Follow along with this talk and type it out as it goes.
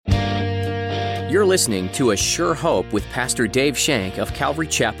You're listening to A Sure Hope with Pastor Dave Shank of Calvary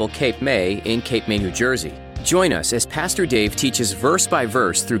Chapel, Cape May in Cape May, New Jersey. Join us as Pastor Dave teaches verse by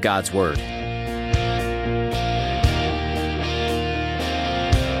verse through God's Word.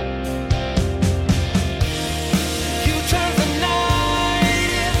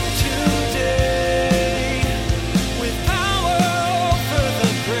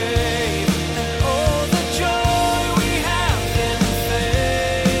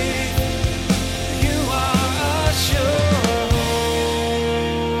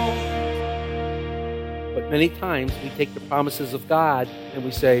 Many times we take the promises of God and we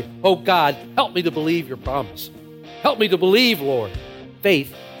say, "Oh God, help me to believe your promise. Help me to believe, Lord."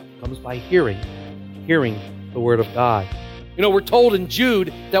 Faith comes by hearing the word of God. You know, we're told in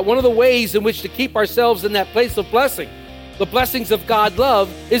Jude that one of the ways in which to keep ourselves in that place of blessing, the blessings of God's love,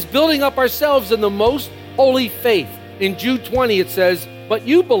 is building up ourselves in the most holy faith. In Jude 20 it says, "But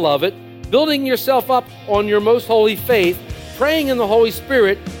you, beloved, building yourself up on your most holy faith, praying in the Holy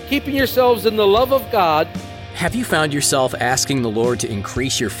Spirit, keeping yourselves in the love of God." Have you found yourself asking the Lord to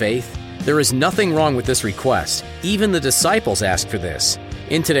increase your faith? There is nothing wrong with this request. Even the disciples asked for this.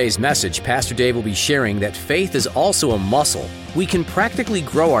 In today's message, Pastor Dave will be sharing that faith is also a muscle. We can practically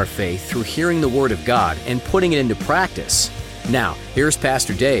grow our faith through hearing the Word of God and putting it into practice. Now, here's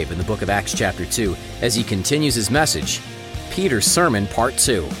Pastor Dave in the book of Acts chapter 2 as he continues his message, Peter's Sermon Part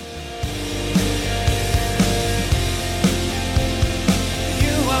 2.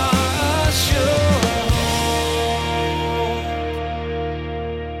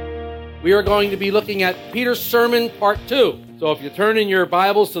 We are going to be looking at Peter's Sermon Part 2. So if you turn in your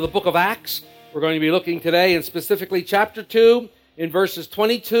Bibles to the book of Acts, we're going to be looking today in specifically chapter 2 in verses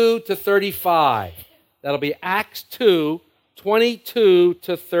 22 to 35. That'll be Acts 2, 22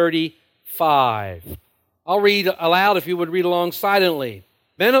 to 35. I'll read aloud if you would read along silently.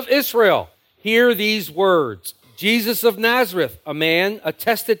 "Men of Israel, hear these words. Jesus of Nazareth, a man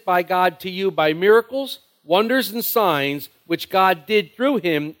attested by God to you by miracles, wonders and signs, which God did through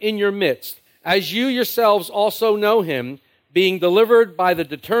him in your midst, as you yourselves also know him, being delivered by the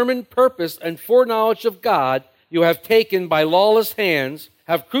determined purpose and foreknowledge of God, you have taken by lawless hands,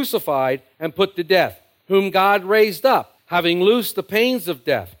 have crucified and put to death, whom God raised up, having loosed the pains of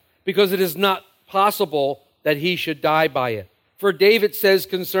death, because it is not possible that he should die by it. For David says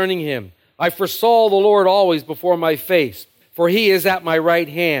concerning him, I foresaw the Lord always before my face, for he is at my right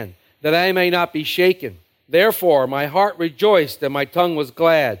hand, that I may not be shaken. Therefore my heart rejoiced and my tongue was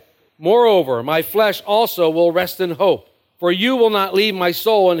glad. Moreover, my flesh also will rest in hope. For you will not leave my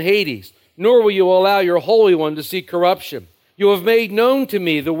soul in Hades, nor will you allow your Holy One to see corruption. You have made known to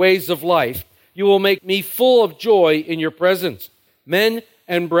me the ways of life. You will make me full of joy in your presence. Men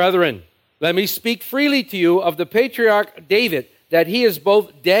and brethren, let me speak freely to you of the patriarch David, that he is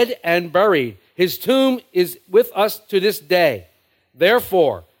both dead and buried. His tomb is with us to this day.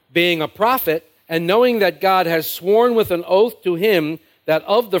 Therefore, being a prophet, and knowing that God has sworn with an oath to him that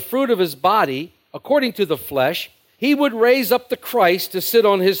of the fruit of his body, according to the flesh, he would raise up the Christ to sit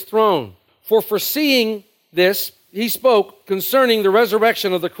on his throne. For foreseeing this, he spoke concerning the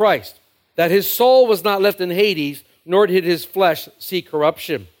resurrection of the Christ, that his soul was not left in Hades, nor did his flesh see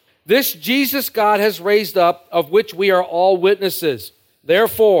corruption. This Jesus God has raised up, of which we are all witnesses.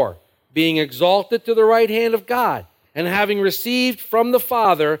 Therefore, being exalted to the right hand of God, and having received from the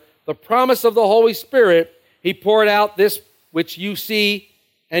Father the promise of the Holy Spirit, he poured out this which you see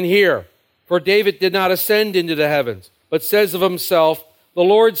and hear. For David did not ascend into the heavens, but says of himself, the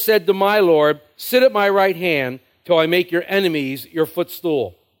Lord said to my Lord, sit at my right hand till I make your enemies your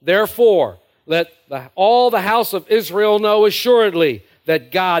footstool. Therefore, let all the house of Israel know assuredly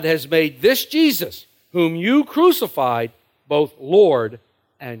that God has made this Jesus, whom you crucified, both Lord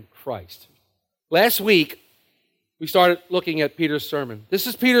and Christ." Last week, we started looking at Peter's sermon. This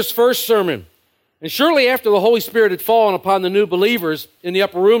is Peter's first sermon. And shortly after the Holy Spirit had fallen upon the new believers in the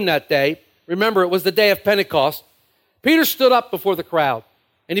upper room that day, remember it was the day of Pentecost, Peter stood up before the crowd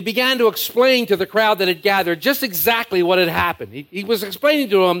and he began to explain to the crowd that had gathered just exactly what had happened. He was explaining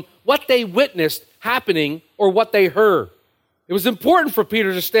to them what they witnessed happening or what they heard. It was important for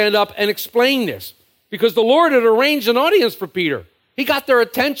Peter to stand up and explain this because the Lord had arranged an audience for Peter. He got their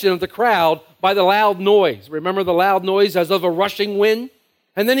attention of the crowd by the loud noise. Remember the loud noise as of a rushing wind?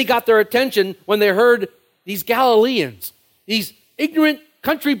 And then he got their attention when they heard these Galileans, these ignorant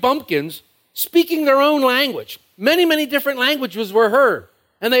country bumpkins speaking their own language. Many, many different languages were heard.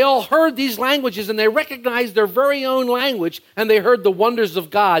 And they all heard these languages and they recognized their very own language and they heard the wonders of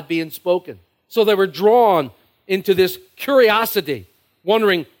God being spoken. So they were drawn into this curiosity,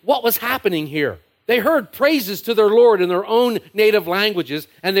 wondering what was happening here. They heard praises to their Lord in their own native languages,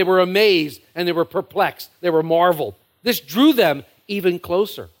 and they were amazed, and they were perplexed. They were marveled. This drew them even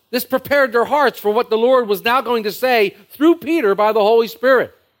closer. This prepared their hearts for what the Lord was now going to say through Peter by the Holy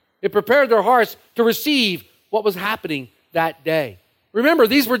Spirit. It prepared their hearts to receive what was happening that day. Remember,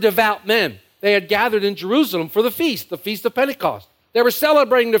 these were devout men. They had gathered in Jerusalem for the Feast of Pentecost. They were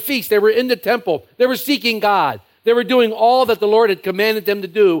celebrating the feast. They were in the temple. They were seeking God. They were doing all that the Lord had commanded them to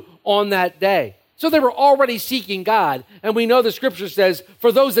do on that day. So they were already seeking God. And we know the scripture says,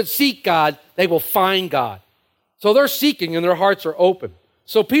 for those that seek God, they will find God. So they're seeking and their hearts are open.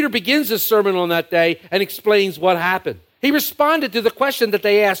 So Peter begins his sermon on that day and explains what happened. He responded to the question that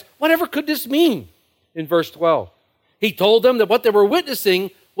they asked, whatever could this mean? In verse 12. He told them that what they were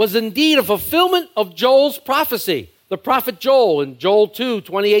witnessing was indeed a fulfillment of Joel's prophecy. The prophet Joel in Joel 2,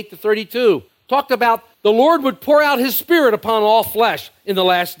 28-32, talked about the Lord would pour out his Spirit upon all flesh in the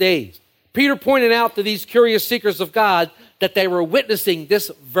last days. Peter pointed out to these curious seekers of God that they were witnessing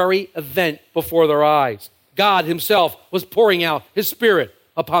this very event before their eyes. God himself was pouring out his Spirit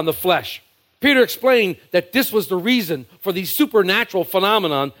upon the flesh. Peter explained that this was the reason for the supernatural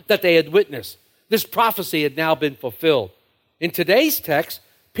phenomenon that they had witnessed. This prophecy had now been fulfilled. In today's text,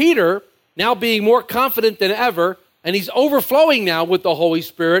 Peter, now being more confident than ever, and he's overflowing now with the Holy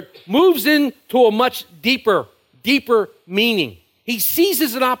Spirit, moves into a much deeper meaning. He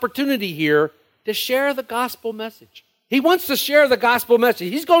seizes an opportunity here to share the gospel message. He wants to share the gospel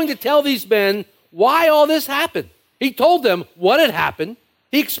message. He's going to tell these men why all this happened. He told them what had happened.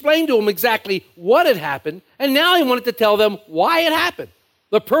 He explained to them exactly what had happened, and now he wanted to tell them why it happened,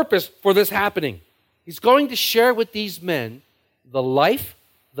 the purpose for this happening. He's going to share with these men the life,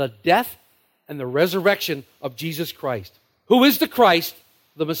 the death, and the resurrection of Jesus Christ. Who is the Christ?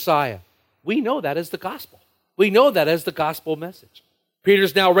 The Messiah. We know that as the gospel. We know that as the gospel message.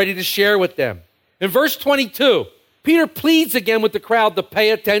 Peter's now ready to share with them. In verse 22, Peter pleads again with the crowd to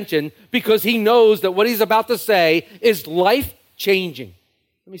pay attention because he knows that what he's about to say is life-changing.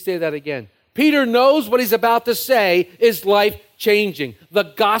 Let me say that again. Peter knows what he's about to say is life-changing. The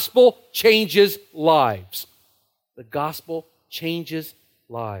gospel changes lives. The gospel changes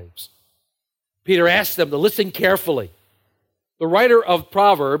lives. Peter asks them to listen carefully. The writer of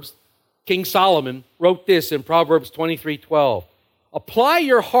Proverbs, King Solomon, wrote this in Proverbs 23:12. Apply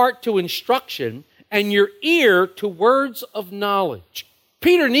your heart to instruction and your ear to words of knowledge.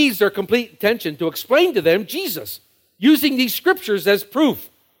 Peter needs their complete attention to explain to them Jesus, using these scriptures as proof.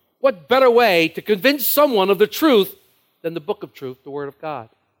 What better way to convince someone of the truth than the book of truth, the Word of God?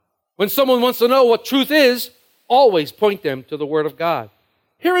 When someone wants to know what truth is, always point them to the Word of God.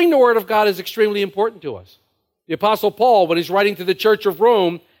 Hearing the Word of God is extremely important to us. The Apostle Paul, when he's writing to the church of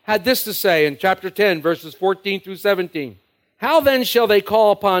Rome, had this to say in chapter 10, verses 14 through 17. How then shall they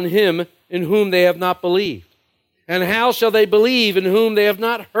call upon him in whom they have not believed? And how shall they believe in whom they have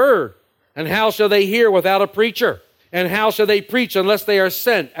not heard? And how shall they hear without a preacher? And how shall they preach unless they are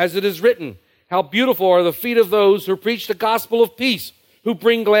sent? As it is written, how beautiful are the feet of those who preach the gospel of peace, who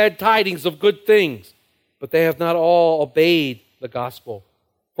bring glad tidings of good things. But they have not all obeyed the gospel.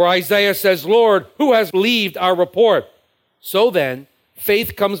 For Isaiah says, Lord, who has believed our report? So then,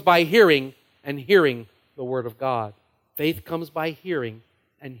 faith comes by hearing, and hearing the word of God. Faith comes by hearing,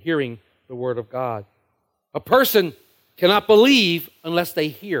 and hearing the word of God. A person cannot believe unless they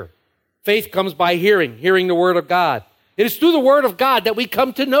hear. Faith comes by hearing, hearing the word of God. It is through the word of God that we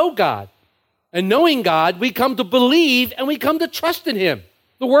come to know God. And knowing God, we come to believe and we come to trust in him.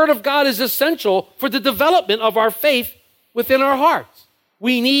 The word of God is essential for the development of our faith within our hearts.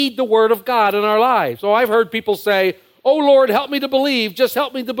 We need the word of God in our lives. So I've heard people say, oh Lord, help me to believe, just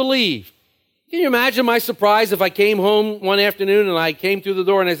help me to believe. Can you imagine my surprise if I came home one afternoon and I came through the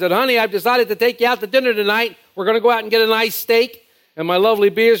door and I said, honey, I've decided to take you out to dinner tonight. We're going to go out and get a nice steak. And my lovely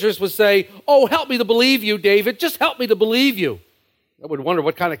Beatrice would say, oh, help me to believe you, David. Just help me to believe you. I would wonder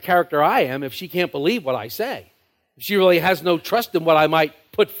what kind of character I am if she can't believe what I say. If she really has no trust in what I might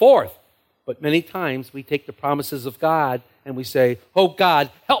put forth. But many times we take the promises of God and we say, oh,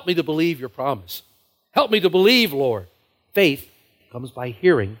 God, help me to believe your promise. Help me to believe, Lord. Faith comes by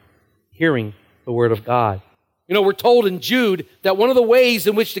hearing the word of God. You know, we're told in Jude that one of the ways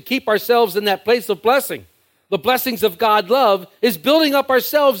in which to keep ourselves in that place of blessing, the blessings of God's love, is building up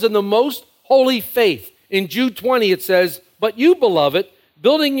ourselves in the most holy faith. In Jude 20 it says, but you, beloved,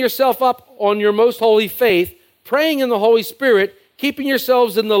 building yourself up on your most holy faith, praying in the Holy Spirit, keeping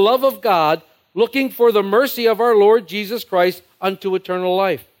yourselves in the love of God, looking for the mercy of our Lord Jesus Christ unto eternal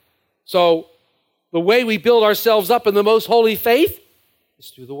life. So the way we build ourselves up in the most holy faith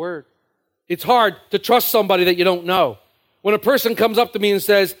is through the Word. It's hard to trust somebody that you don't know. When a person comes up to me and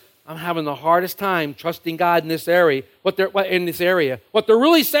says, I'm having the hardest time trusting God in this area. What they're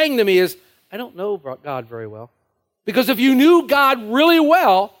really saying to me is, I don't know God very well. Because if you knew God really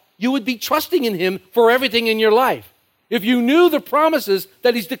well, you would be trusting in him for everything in your life. If you knew the promises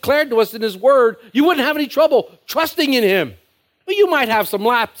that he's declared to us in his word, you wouldn't have any trouble trusting in him. Well, you might have some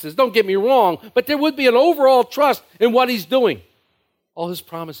lapses, don't get me wrong, but there would be an overall trust in what he's doing. All his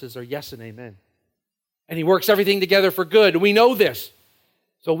promises are yes and amen. And he works everything together for good, and we know this.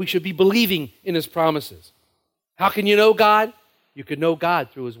 So we should be believing in his promises. How can you know God? You can know God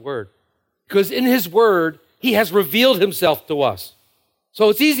through his word. Because in his word, he has revealed himself to us. So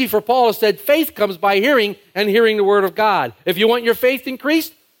it's easy for Paul to say, faith comes by hearing and hearing the word of God. If you want your faith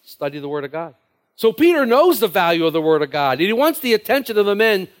increased, study the word of God. So Peter knows the value of the word of God, and he wants the attention of the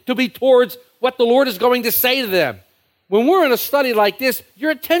men to be towards what the Lord is going to say to them. When we're in a study like this,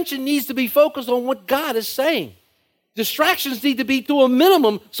 your attention needs to be focused on what God is saying. Distractions need to be to a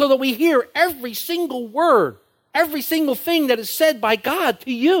minimum so that we hear every single word, every single thing that is said by God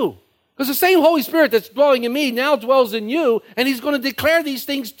to you. Because the same Holy Spirit that's dwelling in me now dwells in you, and he's going to declare these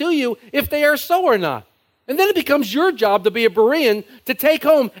things to you if they are so or not. And then it becomes your job to be a Berean, to take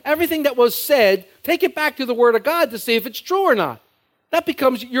home everything that was said, take it back to the Word of God to see if it's true or not. That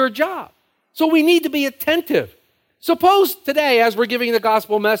becomes your job. So we need to be attentive. Suppose today, as we're giving the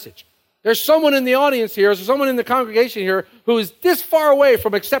gospel message, there's someone in the audience here, there's someone in the congregation here who is this far away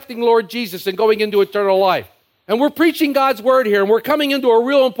from accepting Lord Jesus and going into eternal life. And we're preaching God's word here, and we're coming into a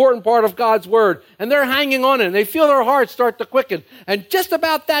real important part of God's word, and they're hanging on it, and they feel their hearts start to quicken. And just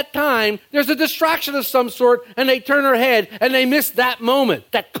about that time, there's a distraction of some sort, and they turn their head, and they miss that moment.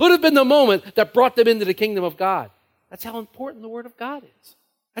 That could have been the moment that brought them into the kingdom of God. That's how important the word of God is.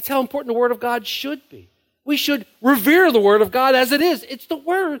 That's how important the word of God should be. We should revere the word of God as it is. It's the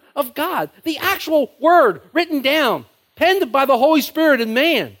word of God, the actual word written down, penned by the Holy Spirit and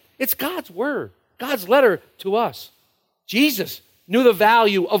man. It's God's word, God's letter to us. Jesus knew the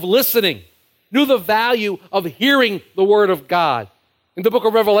value of listening, knew the value of hearing the word of God. In the book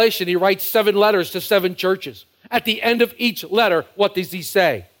of Revelation, he writes 7 letters to 7 churches. At the end of each letter, what does he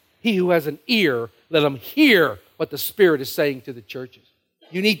say? He who has an ear, let him hear what the Spirit is saying to the churches.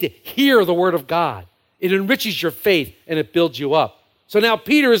 You need to hear the word of God. It enriches your faith and it builds you up. So now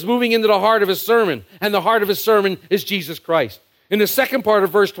Peter is moving into the heart of his sermon, and the heart of his sermon is Jesus Christ. In the second part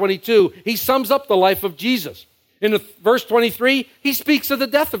of verse 22, he sums up the life of Jesus. In verse 23, he speaks of the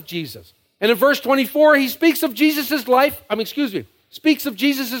death of Jesus. And in verse 24, he speaks of Jesus' speaks of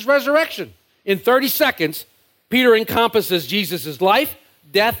Jesus' resurrection. In 30 seconds, Peter encompasses Jesus' life,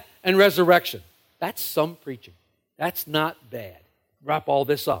 death, and resurrection. That's some preaching. That's not bad. Wrap all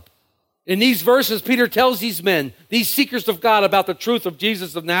this up. In these verses, Peter tells these men, these seekers of God, about the truth of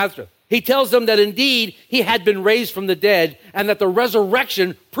Jesus of Nazareth. He tells them that indeed he had been raised from the dead, and that the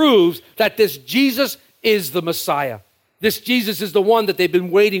resurrection proves that this Jesus is the Messiah. This Jesus is the one that they've been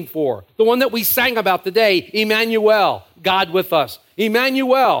waiting for, the one that we sang about today, Emmanuel, God with us.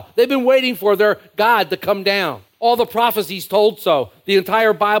 Emmanuel, they've been waiting for their God to come down. All the prophecies told so. The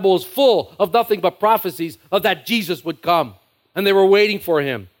entire Bible is full of nothing but prophecies of that Jesus would come, and they were waiting for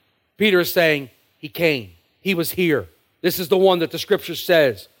him. Peter is saying, he came. He was here. This is the one that the scripture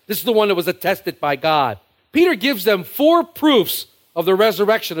says. This is the one that was attested by God. Peter gives them 4 proofs of the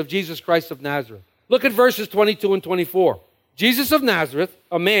resurrection of Jesus Christ of Nazareth. Look at verses 22 and 24. Jesus of Nazareth,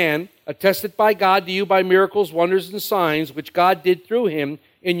 a man attested by God to you by miracles, wonders, and signs, which God did through him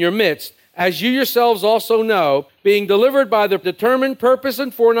in your midst, as you yourselves also know, being delivered by the determined purpose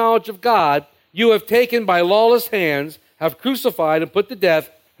and foreknowledge of God, you have taken by lawless hands, have crucified and put to death,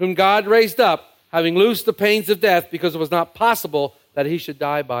 whom God raised up, having loosed the pains of death, because it was not possible that he should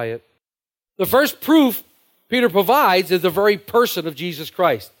die by it. The first proof Peter provides is the very person of Jesus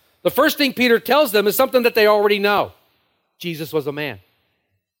Christ. The first thing Peter tells them is something that they already know. Jesus was a man.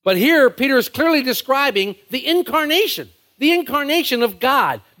 But here, Peter is clearly describing the incarnation of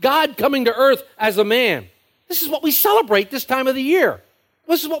God, God coming to earth as a man. This is what we celebrate this time of the year.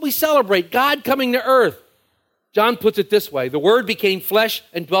 This is what we celebrate, God coming to earth. John puts it this way, the Word became flesh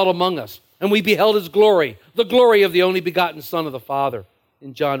and dwelt among us, and we beheld his glory, the glory of the only begotten Son of the Father,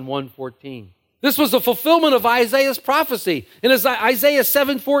 in John 1:14. This was a fulfillment of Isaiah's prophecy in Isaiah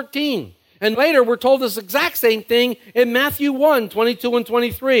 7:14. And later we're told this exact same thing in Matthew 1:22 and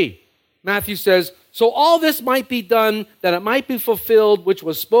 23. Matthew says, so all this might be done, that it might be fulfilled, which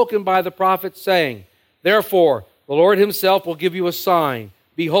was spoken by the prophet, saying, therefore, the Lord himself will give you a sign.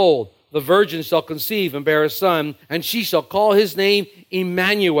 Behold, the virgin shall conceive and bear a son, and she shall call his name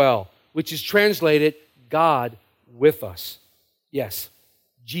Emmanuel, which is translated, God with us. Yes,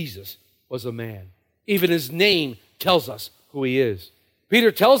 Jesus was a man. Even his name tells us who he is.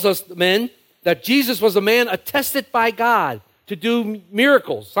 Peter tells us, men, that Jesus was a man attested by God to do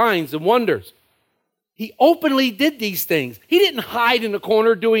miracles, signs, and wonders. He openly did these things. He didn't hide in a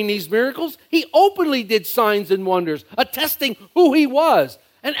corner doing these miracles. He openly did signs and wonders, attesting who he was.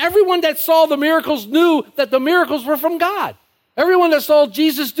 And everyone that saw the miracles knew that the miracles were from God. Everyone that saw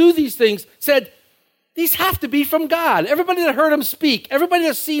Jesus do these things said, these have to be from God. Everybody that heard him speak, everybody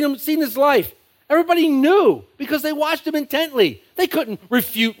that's seen his life, everybody knew because they watched him intently. They couldn't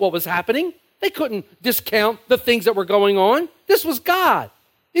refute what was happening. They couldn't discount the things that were going on. This was God.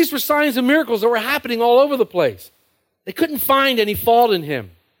 These were signs and miracles that were happening all over the place. They couldn't find any fault in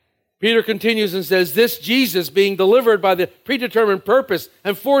him. Peter continues and says, this Jesus being delivered by the predetermined purpose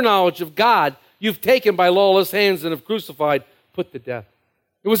and foreknowledge of God, you've taken by lawless hands and have crucified, put to death.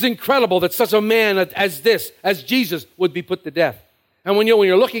 It was incredible that such a man as Jesus, would be put to death. And when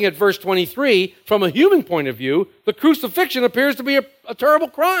you're looking at verse 23, from a human point of view, the crucifixion appears to be a terrible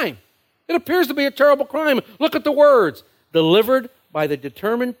crime. It appears to be a terrible crime. Look at the words, delivered by the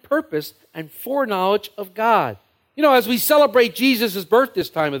determined purpose and foreknowledge of God. You know, as we celebrate Jesus' birth this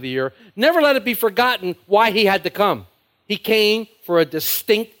time of the year, never let it be forgotten why he had to come. He came for a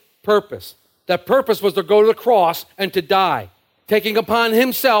distinct purpose. That purpose was to go to the cross and to die, taking upon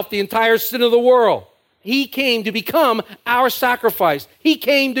himself the entire sin of the world. He came to become our sacrifice. He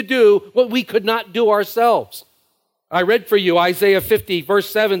came to do what we could not do ourselves. I read for you Isaiah 50, verse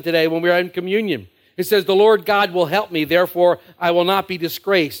 7 today when we were in communion. It says, the Lord God will help me, therefore I will not be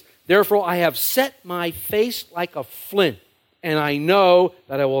disgraced. Therefore I have set my face like a flint, and I know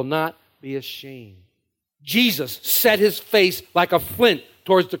that I will not be ashamed. Jesus set his face like a flint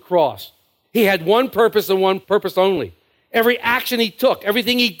towards the cross. He had one purpose and one purpose only. Every action he took,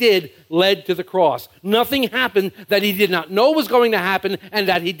 everything he did, led to the cross. Nothing happened that he did not know was going to happen and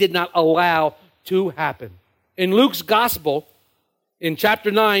that he did not allow to happen. In Luke's gospel, in chapter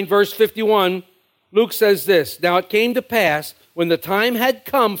 9, verse 51, Luke says this, now it came to pass when the time had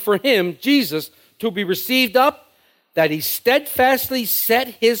come for him, Jesus, to be received up, that he steadfastly set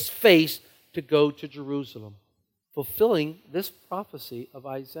his face to go to Jerusalem, fulfilling this prophecy of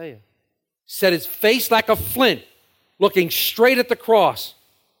Isaiah. Set his face like a flint, looking straight at the cross,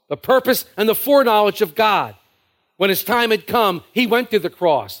 the purpose and the foreknowledge of God. When his time had come, he went to the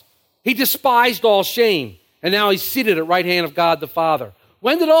cross. He despised all shame, and now he's seated at the right hand of God the Father.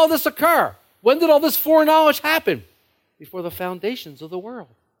 When did all this occur? When did all this foreknowledge happen? Before the foundations of the world.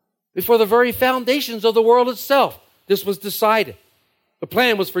 Before the very foundations of the world itself, this was decided. The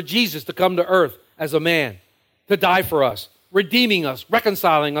plan was for Jesus to come to earth as a man, to die for us, redeeming us,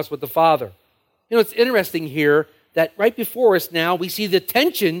 reconciling us with the Father. You know, it's interesting here that right before us now, we see the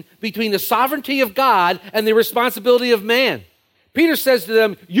tension between the sovereignty of God and the responsibility of man. Peter says to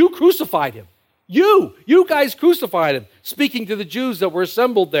them, you crucified him. You guys crucified him, speaking to the Jews that were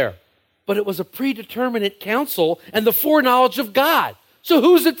assembled there. But it was a predeterminate counsel and the foreknowledge of God. So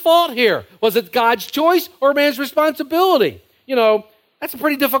who's at fault here? Was it God's choice or man's responsibility? You know, that's a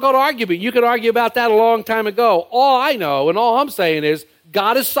pretty difficult argument. You could argue about that a long time ago. All I know and all I'm saying is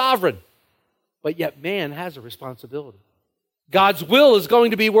God is sovereign, but yet man has a responsibility. God's will is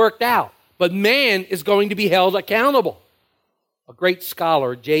going to be worked out, but man is going to be held accountable. A great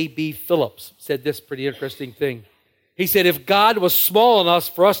scholar, J.B. Phillips, said this pretty interesting thing. He said, if God was small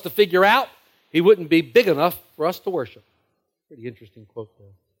enough for us to figure out, he wouldn't be big enough for us to worship. Pretty interesting quote there.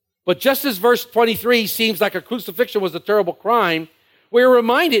 But just as verse 23 seems like a crucifixion was a terrible crime, we're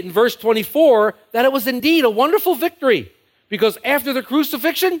reminded in verse 24 that it was indeed a wonderful victory, because after the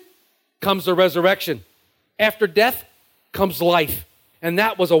crucifixion comes the resurrection. After death comes life. And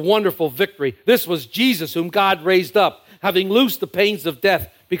that was a wonderful victory. This was Jesus whom God raised up, having loosed the pains of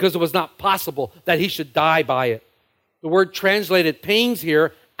death, because it was not possible that he should die by it. The word translated pains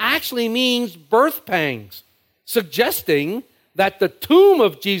here actually means birth pangs, suggesting that the tomb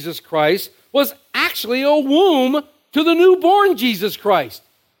of Jesus Christ was actually a womb to the newborn Jesus Christ,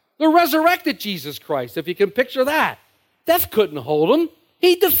 the resurrected Jesus Christ, if you can picture that. Death couldn't hold him.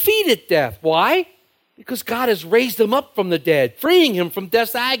 He defeated death. Why? Because God has raised him up from the dead, freeing him from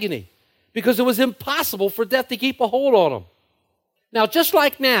death's agony, because it was impossible for death to keep a hold on him. Now, just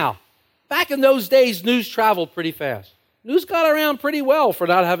like now, back in those days, news traveled pretty fast. News got around pretty well for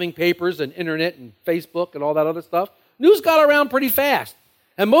not having papers and internet and Facebook and all that other stuff. News got around pretty fast.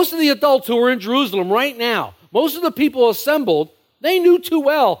 And most of the adults who are in Jerusalem right now, most of the people assembled, they knew too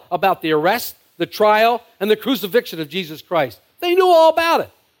well about the arrest, the trial, and the crucifixion of Jesus Christ. They knew all about it.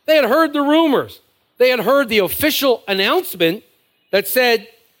 They had heard the rumors. They had heard the official announcement that said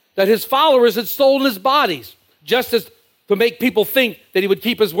that his followers had stolen his bodies, just as to make people think that he would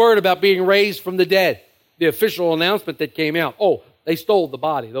keep his word about being raised from the dead. The official announcement that came out. Oh, They stole the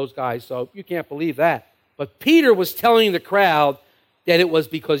body, those guys, so you can't believe that. But Peter was telling the crowd that it was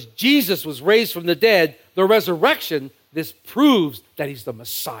because Jesus was raised from the dead, the resurrection, this proves that he's the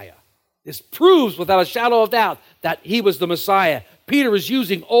Messiah. This proves without a shadow of doubt that he was the Messiah. Peter is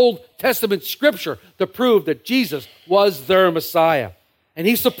using Old Testament scripture to prove that Jesus was their Messiah. And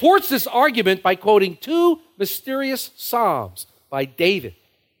he supports this argument by quoting two mysterious psalms by David,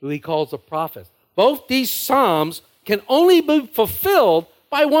 who he calls a prophet. Both these psalms can only be fulfilled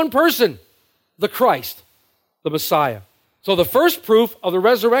by one person, the Christ, the Messiah. So the first proof of the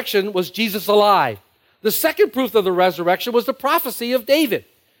resurrection was Jesus alive. The second proof of the resurrection was the prophecy of David.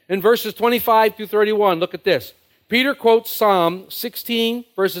 In verses 25 through 31, look at this. Peter quotes Psalm 16,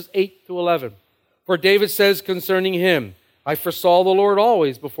 verses 8 to 11. For David says concerning him, I foresaw the Lord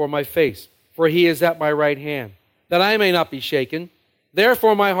always before my face, for he is at my right hand, that I may not be shaken.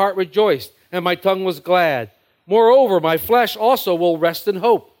 Therefore my heart rejoiced, and my tongue was glad. Moreover, my flesh also will rest in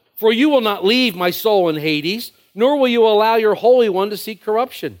hope. For you will not leave my soul in Hades, nor will you allow your Holy One to see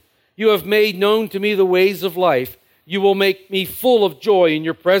corruption. You have made known to me the ways of life. You will make me full of joy in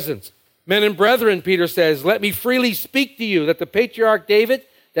your presence. Men and brethren, Peter says, let me freely speak to you that the patriarch David,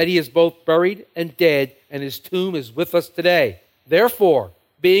 that he is both buried and dead, and his tomb is with us today. Therefore,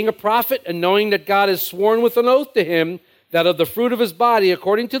 being a prophet and knowing that God has sworn with an oath to him that of the fruit of his body,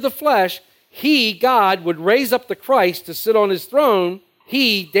 according to the flesh, he, God, would raise up the Christ to sit on his throne,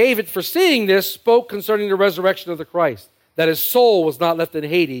 he, David, foreseeing this, spoke concerning the resurrection of the Christ, that his soul was not left in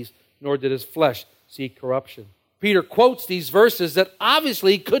Hades, nor did his flesh see corruption. Peter quotes these verses that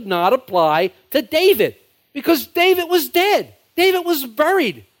obviously could not apply to David, because David was dead. David was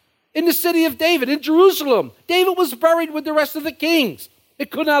buried in the city of David, in Jerusalem. David was buried with the rest of the kings. It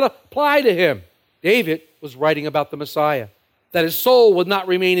could not apply to him. David was writing about the Messiah, that his soul would not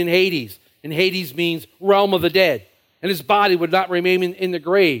remain in Hades. And Hades means realm of the dead. And his body would not remain in the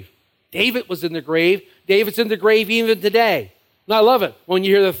grave. David was in the grave. David's in the grave even today. And I love it when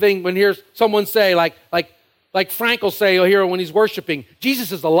you hear the thing, when you hear someone say, like Frank will say here when he's worshiping,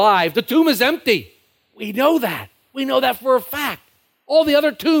 Jesus is alive, the tomb is empty. We know that. We know that for a fact. All the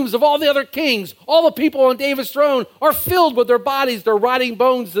other tombs of all the other kings, all the people on David's throne are filled with their bodies, their rotting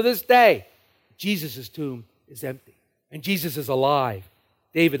bones to this day. Jesus' tomb is empty, and Jesus is alive.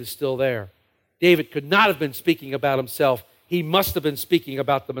 David is still there. David could not have been speaking about himself. He must have been speaking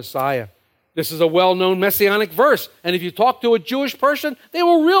about the Messiah. This is a well-known messianic verse, and if you talk to a Jewish person, they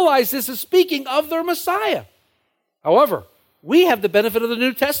will realize this is speaking of their Messiah. However, we have the benefit of the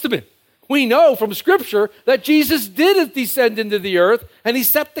New Testament. We know from Scripture that Jesus did descend into the earth, and he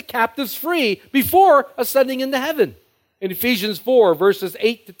set the captives free before ascending into heaven. In Ephesians 4, verses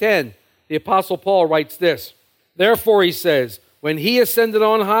 8 to 10, the Apostle Paul writes this, Therefore, he says, when he ascended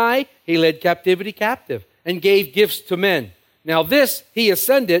on high, he led captivity captive and gave gifts to men. Now this, he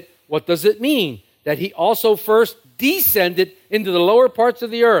ascended, what does it mean? That he also first descended into the lower parts of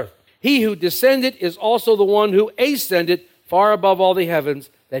the earth. He who descended is also the one who ascended far above all the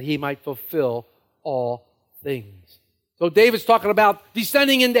heavens, that he might fulfill all things. So David's talking about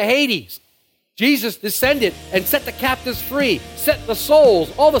descending into Hades. Jesus descended and set the captives free, set the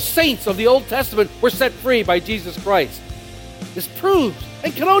souls, all the saints of the Old Testament were set free by Jesus Christ. This proves,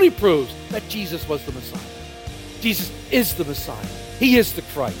 and can only prove, that Jesus was the Messiah. Jesus is the Messiah. He is the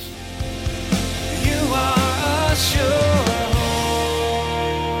Christ. You are a sure hope.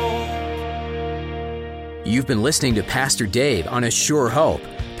 You've been listening to Pastor Dave on A Sure Hope.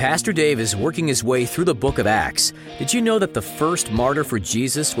 Pastor Dave is working his way through the book of Acts. Did you know that the first martyr for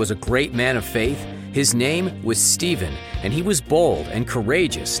Jesus was a great man of faith? His name was Stephen, and he was bold and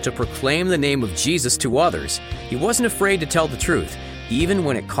courageous to proclaim the name of Jesus to others. He wasn't afraid to tell the truth, even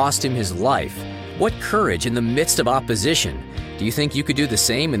when it cost him his life. What courage in the midst of opposition! Do you think you could do the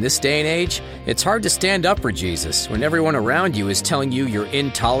same in this day and age? It's hard to stand up for Jesus when everyone around you is telling you you're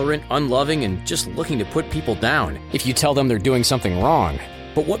intolerant, unloving, and just looking to put people down if you tell them they're doing something wrong.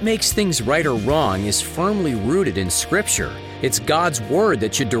 But what makes things right or wrong is firmly rooted in Scripture. It's God's Word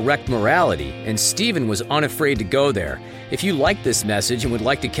that should direct morality, and Stephen was unafraid to go there. If you like this message and would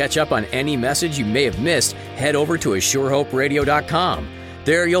like to catch up on any message you may have missed, head over to ASureHopeRadio.com.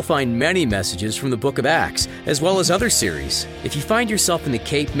 There you'll find many messages from the book of Acts, as well as other series. If you find yourself in the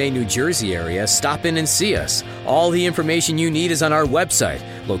Cape May, New Jersey area, stop in and see us. All the information you need is on our website,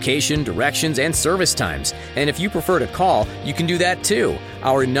 location, directions, and service times. And if you prefer to call, you can do that too.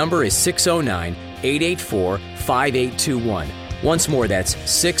 Our number is 609-884-5821. Once more, that's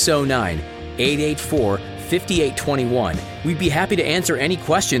 609-884-5821. We'd be happy to answer any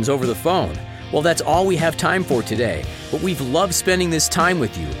questions over the phone. Well, that's all we have time for today, but we've loved spending this time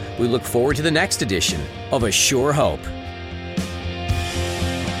with you. We look forward to the next edition of A Sure Hope.